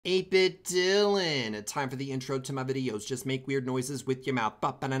8-Bit Dylan. Time for the intro to my videos. Just make weird noises with your mouth.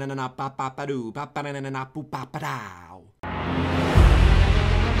 Ba-ba-na-na-na-ba-ba-ba-doo. Ba-ba-na-na-na-na-boo-ba-ba-dow.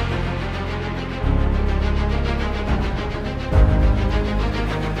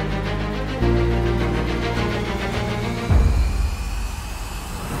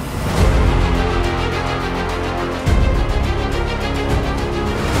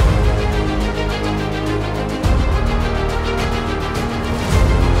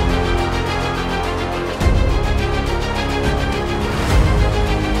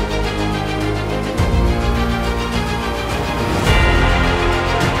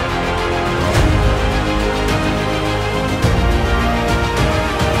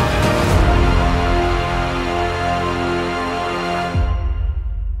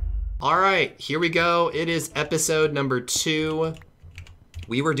 Here we go. It is episode number 2.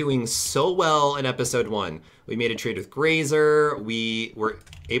 We were doing so well in episode 1. We made a trade with Grazer. We were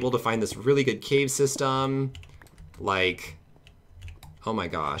able to find this really good cave system. Like, oh my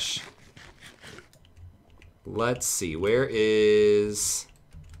gosh. Let's see, where is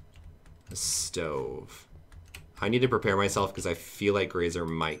a stove? I need to prepare myself because I feel like Grazer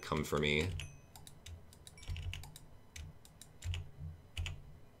might come for me.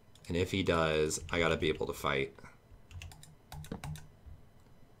 And if he does, I gotta be able to fight.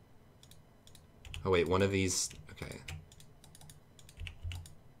 Oh wait, one of these, okay.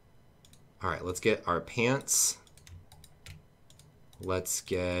 All right, let's get our pants. Let's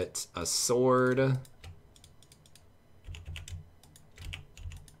get a sword.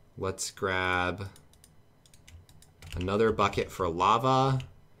 Let's grab another bucket for lava.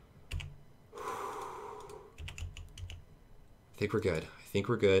 I think we're good. I think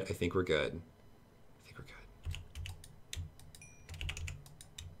we're good. I think we're good. I think we're good.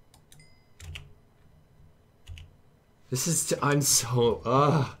 This is, I'm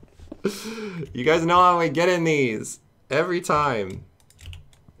so, you guys know how I get in these every time.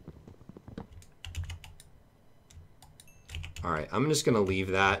 All right, I'm just gonna leave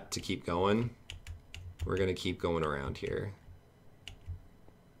that to keep going. We're gonna keep going around here.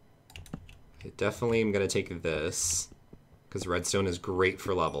 I definitely am gonna take this, because redstone is great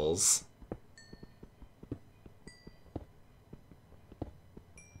for levels.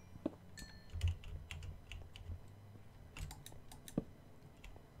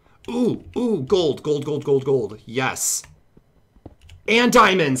 Ooh, ooh, gold, gold, gold, gold, gold. Yes. And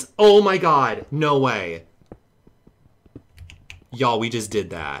diamonds. Oh my god. No way. Y'all, we just did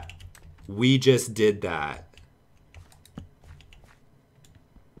that. We just did that.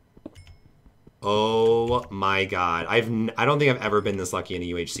 Oh my god. I don't think I've ever been this lucky in a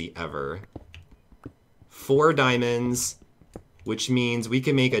UHC ever. 4 diamonds, which means we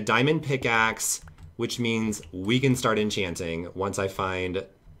can make a diamond pickaxe, which means we can start enchanting once I find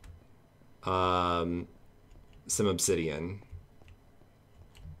some obsidian.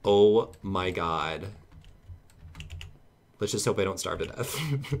 Oh my god. Let's just hope I don't starve to death.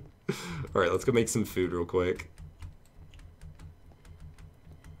 Alright, let's go make some food real quick.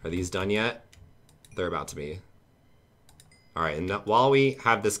 Are these done yet? They're about to be. All right, and while we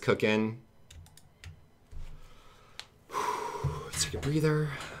have this cooking, let's take a breather.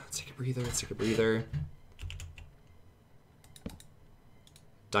 Let's take a breather. Let's take a breather.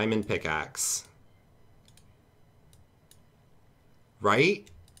 Diamond pickaxe. Right?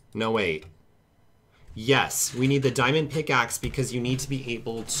 No, wait. Yes, we need the diamond pickaxe because you need to be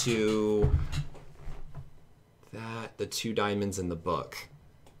able to... the 2 diamonds in the book.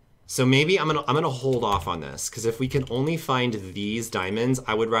 So maybe I'm gonna hold off on this, because if we can only find these diamonds,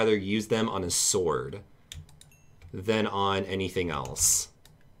 I would rather use them on a sword than on anything else.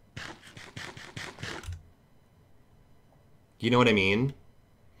 You know what I mean?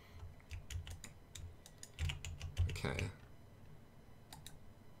 Okay.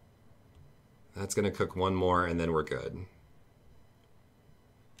 That's gonna cook one more and then we're good.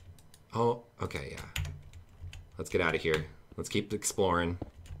 Oh, okay, yeah. Let's get out of here. Let's keep exploring.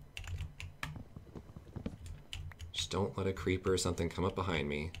 Just don't let a creeper or something come up behind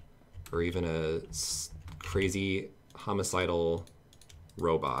me. Or even a crazy homicidal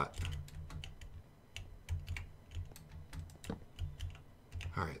robot.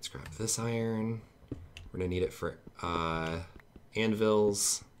 Alright, let's grab this iron. We're gonna need it for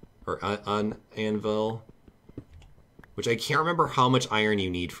anvils. Or an anvil. Which I can't remember how much iron you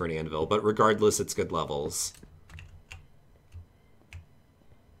need for an anvil, but regardless, it's good levels.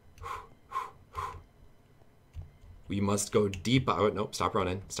 We must go deep. Oh, nope, stop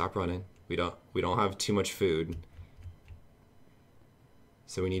running. Stop running. We don't have too much food.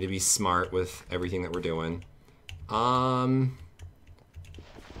 So we need to be smart with everything that we're doing.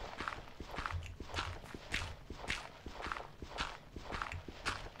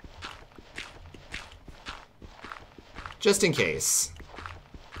 Just in case.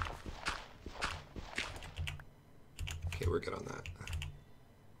 Okay, we're good on that.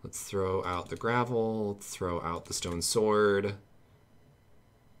 Let's throw out the gravel. Let's throw out the stone sword.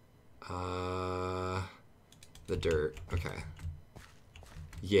 The dirt. Okay.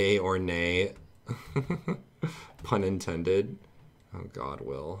 Yay or nay. Pun intended. Oh God,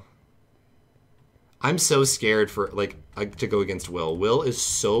 Will. I'm so scared for, like, to go against Will. Will is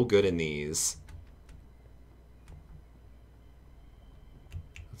so good in these.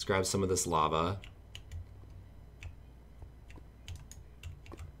 Let's grab some of this lava.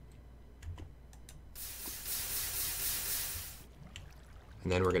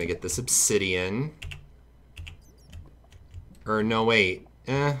 And then we're gonna get this obsidian. Or no, wait.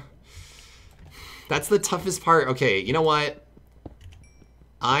 That's the toughest part. Okay, you know what?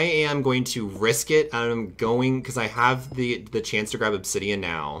 I am going to risk it. I'm going, because I have the chance to grab obsidian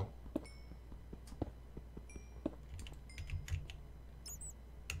now.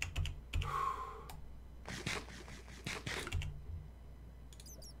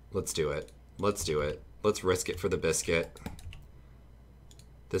 Let's do it. Let's do it. Let's risk it for the biscuit.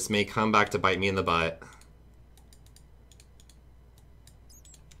 This may come back to bite me in the butt.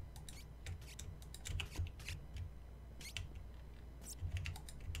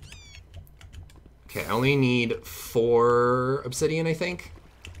 Okay, I only need 4 obsidian, I think.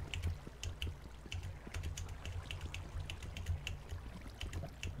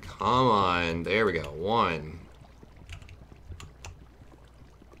 Come on, there we go, 1.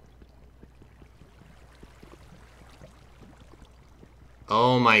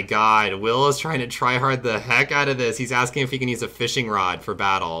 Oh my God, Will is trying to try hard the heck out of this. He's asking if he can use a fishing rod for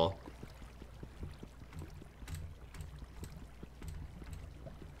battle.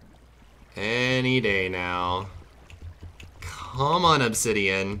 Any day now. Come on,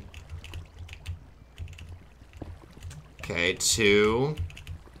 obsidian. Okay, 2.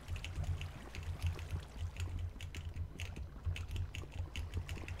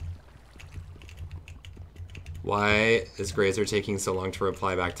 Why is Grazer taking so long to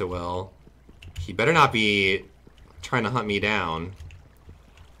reply back to Will? He better not be trying to hunt me down.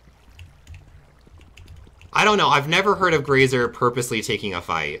 I don't know. I've never heard of Grazer purposely taking a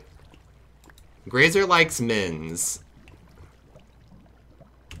fight. Grazer likes mins.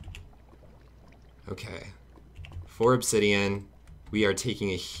 Okay. 4 obsidian. We are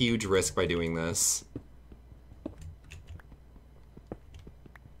taking a huge risk by doing this.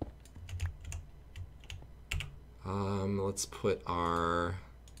 Let's put our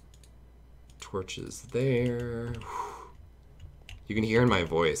torches there. You can hear in my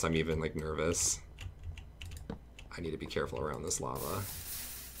voice, I'm even like nervous. I need to be careful around this lava.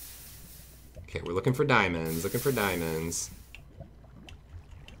 Okay, we're looking for diamonds, looking for diamonds.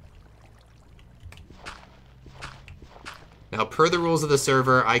 Now, per the rules of the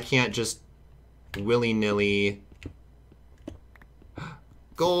server, I can't just willy-nilly...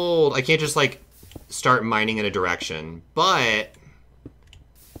 Gold! I can't just, like, start mining in a direction. But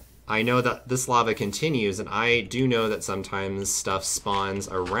I know that this lava continues, and I do know that sometimes stuff spawns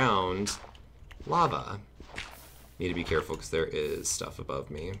around lava. Need to be careful, because there is stuff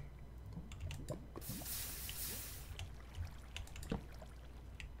above me.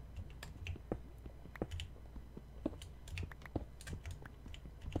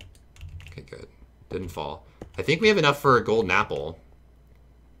 Okay, good. Didn't fall. I think we have enough for a golden apple.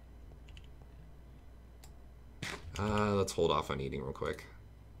 Let's hold off on eating real quick.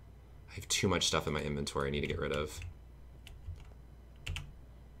 I have too much stuff in my inventory I need to get rid of.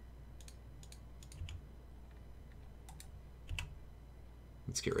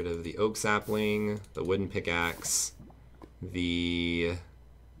 Let's get rid of the oak sapling, the wooden pickaxe, the...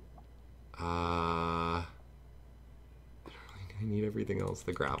 I need everything else.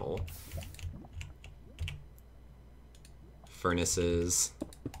 The gravel. Furnaces.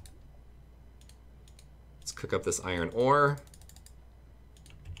 Let's cook up this iron ore.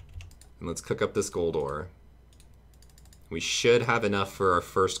 And let's cook up this gold ore. We should have enough for our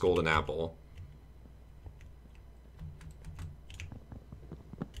first golden apple.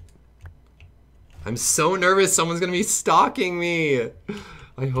 I'm so nervous someone's gonna be stalking me.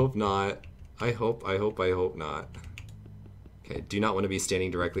 I hope not. I hope not. Okay, do not want to be standing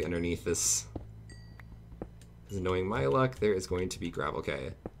directly underneath this. Knowing my luck, there is going to be gravel.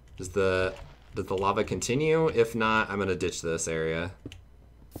 Okay. Does the lava continue? If not, I'm gonna ditch this area.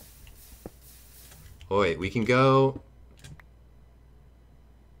 Oh wait, we can go.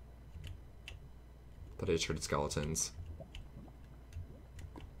 Thought I just heard skeletons.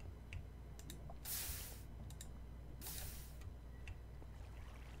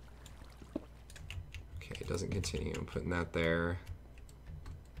 doesn't continue. I'm putting that there.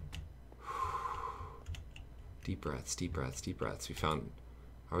 Deep breaths, deep breaths, deep breaths.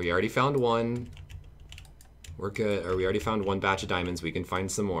 We already found one. We're good. Or we already found one batch of diamonds. We can find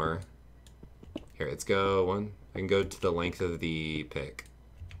some more. Here, let's go. One. I can go to the length of the pick.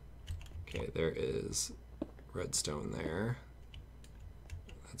 Okay, there is redstone there.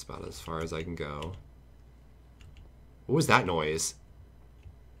 That's about as far as I can go. What was that noise?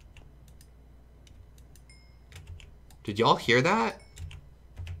 Did y'all hear that?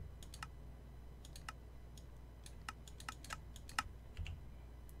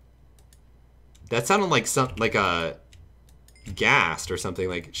 That sounded like a ghast or something,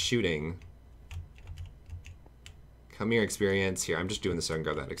 like shooting. Come here, experience. Here, I'm just doing this so I can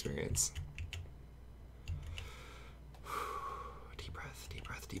grab that experience. Deep breath, deep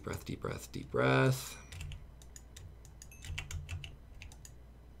breath, deep breath, deep breath, deep breath.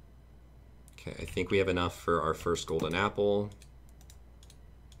 Okay, I think we have enough for our first golden apple.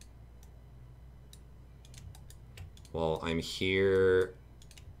 While I'm here,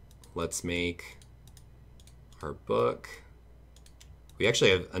 let's make our book. We actually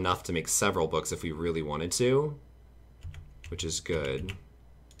have enough to make several books if we really wanted to, which is good.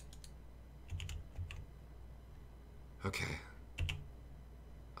 Okay.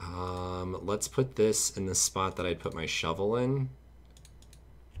 Let's put this in the spot that I'd put my shovel in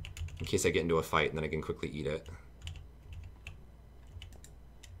case I get into a fight, and then I can quickly eat it.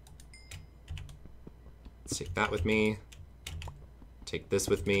 Let's take that with me. Take this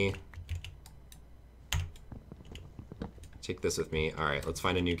with me. Take this with me. All right, let's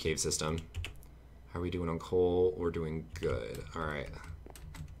find a new cave system. How are we doing on coal? We're doing good. All right.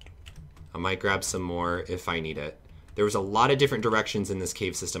 I might grab some more if I need it. There was a lot of different directions in this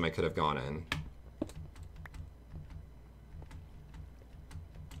cave system I could have gone in.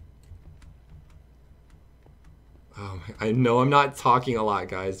 Oh, I know I'm not talking a lot,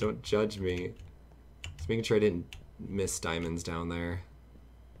 guys. Don't judge me. Just making sure I didn't miss diamonds down there.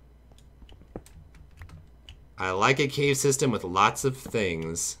 I like a cave system with lots of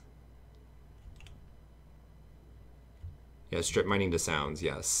things. Yeah, strip mining to sounds,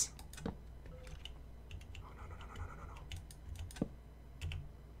 yes. Oh,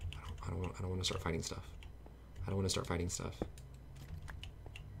 no. I don't want to start fighting stuff. I don't want to start fighting stuff.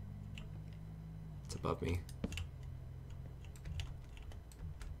 It's above me.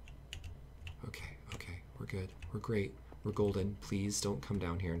 Okay, we're good. We're great. We're golden. Please don't come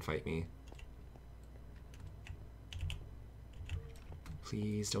down here and fight me.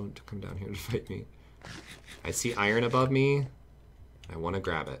 Please don't come down here and fight me. I see iron above me. I want to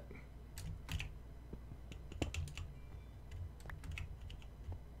grab it.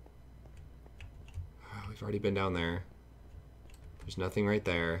 Oh, we've already been down there. There's nothing right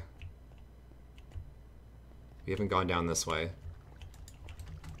there. We haven't gone down this way.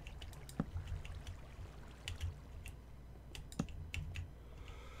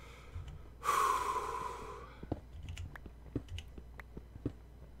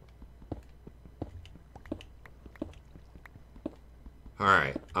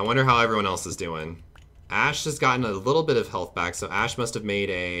 Alright, I wonder how everyone else is doing. Ash has gotten a little bit of health back, so Ash must have made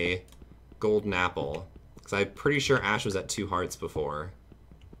a golden apple. Because I'm pretty sure Ash was at 2 hearts before.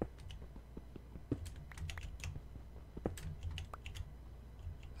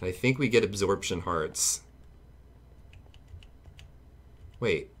 And I think we get absorption hearts.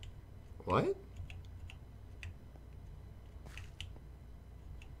 Wait, what?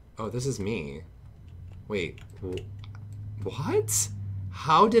 Oh, this is me. Wait, what?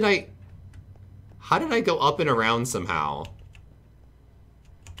 How did I go up and around somehow?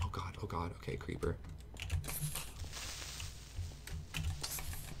 Oh god, okay, creeper.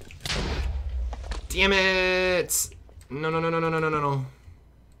 Damn it! No.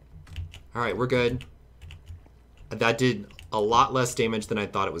 Alright, we're good. That did a lot less damage than I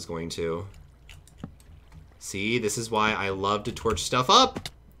thought it was going to. See, this is why I love to torch stuff up!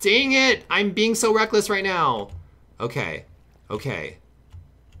 Dang it! I'm being so reckless right now! Okay.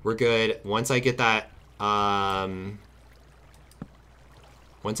 We're good. Once I get that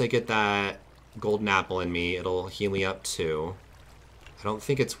golden apple in me, it'll heal me up too. I don't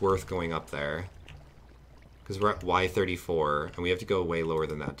think it's worth going up there. Because we're at Y34, and we have to go way lower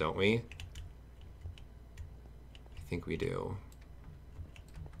than that, don't we? I think we do.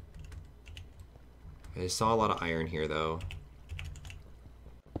 I saw a lot of iron here, though.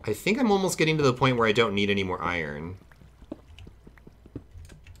 I think I'm almost getting to the point where I don't need any more iron.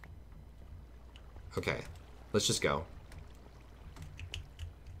 Okay, let's just go.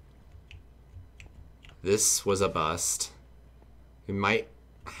 This was a bust. We might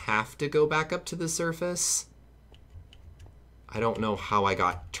have to go back up to the surface. I don't know how I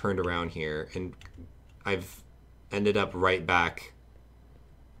got turned around here, and I've ended up right back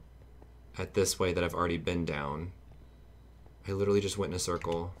at this way that I've already been down. I literally just went in a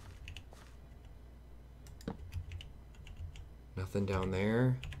circle. Nothing down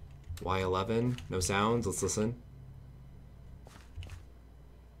there. Y11, no sounds, let's listen.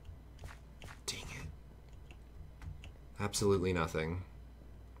 Dang it. Absolutely nothing.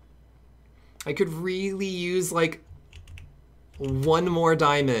 I could really use like one more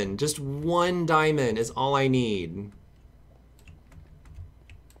diamond. Just one diamond is all I need.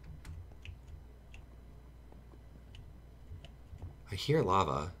 I hear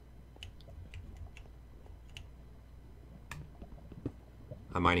lava.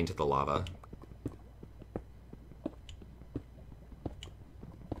 I'm mining to the lava.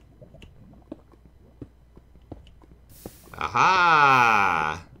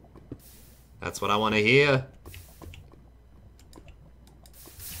 Aha! That's what I want to hear.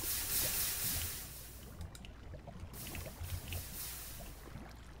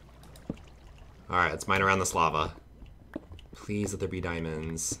 Alright, let's mine around this lava. Please let there be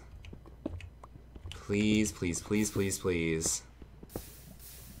diamonds. Please, please, please, please, please.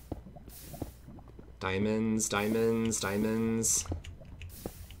 Diamonds, diamonds, diamonds.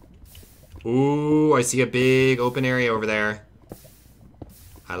 Ooh, I see a big open area over there.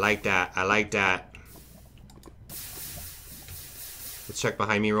 I like that, I like that. Let's check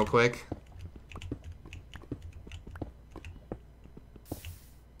behind me real quick.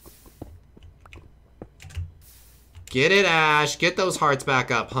 Get it, Ash. Get those hearts back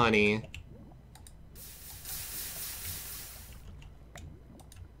up, honey.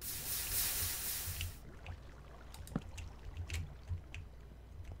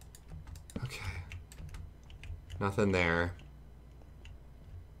 Okay. Nothing there.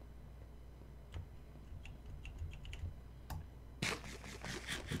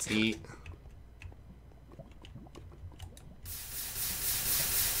 Let's eat.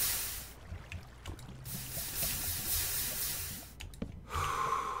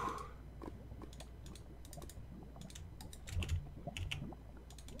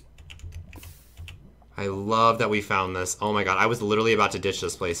 I love that we found this. Oh my god, I was literally about to ditch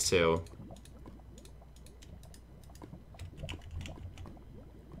this place too.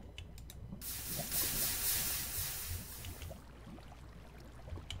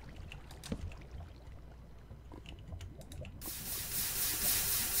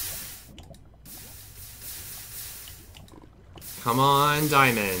 Come on,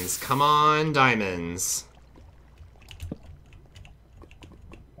 diamonds. Come on, diamonds.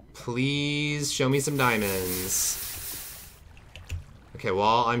 Please show me some diamonds. Okay,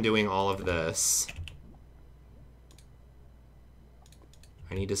 while I'm doing all of this,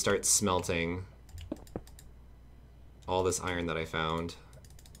 I need to start smelting all this iron that I found.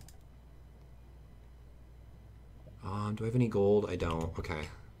 Do I have any gold? I don't. Okay.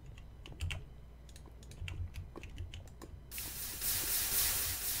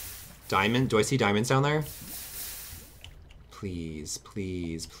 Diamond? Do I see diamonds down there? Please,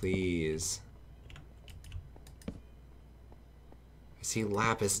 please, please. I see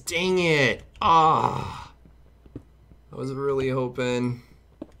lapis. Dang it! Ah! I was really hoping.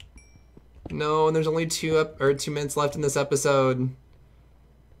 No, and there's only 2 minutes left in this episode.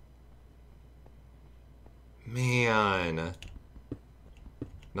 Man.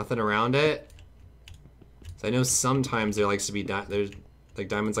 Nothing around it? So I know sometimes there likes to be there's like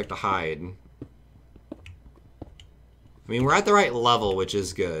diamonds like to hide. I mean, we're at the right level, which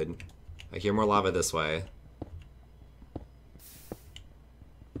is good. I hear more lava this way.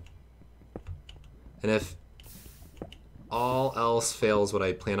 And if all else fails, what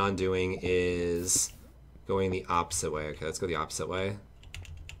I plan on doing is going the opposite way. Okay, let's go the opposite way.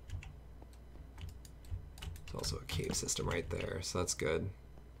 There's also a cave system right there, so that's good.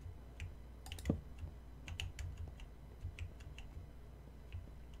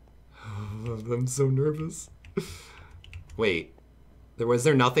 I'm so nervous. Wait, was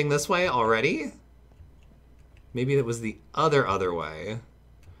there nothing this way already? Maybe it was the other way.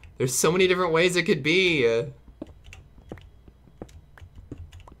 There's so many different ways it could be.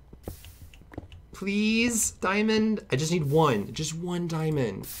 Please, diamond. I just need one. Just one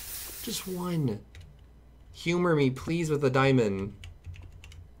diamond. Just one. Humor me, please, with a diamond.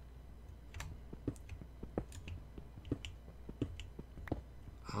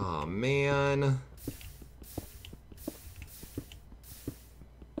 Aw, man.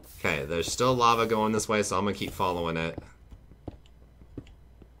 Okay, there's still lava going this way, so I'm gonna keep following it.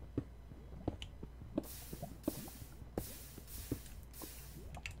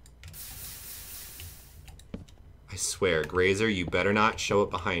 swear, Grazer, you better not show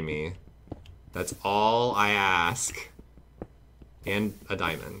up behind me. That's all I ask. And a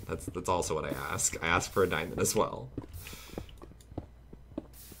diamond. That's also what I ask. I ask for a diamond as well.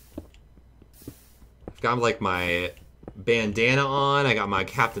 I've got like my bandana on. I got my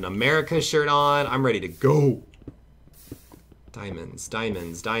Captain America shirt on. I'm ready to go. Diamonds,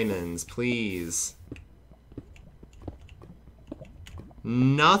 diamonds, diamonds, please.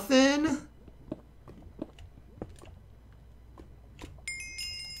 Nothing?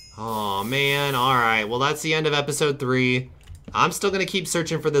 Oh man, alright. Well, that's the end of episode 3. I'm still gonna keep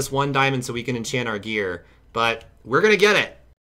searching for this one diamond so we can enchant our gear, but we're gonna get it.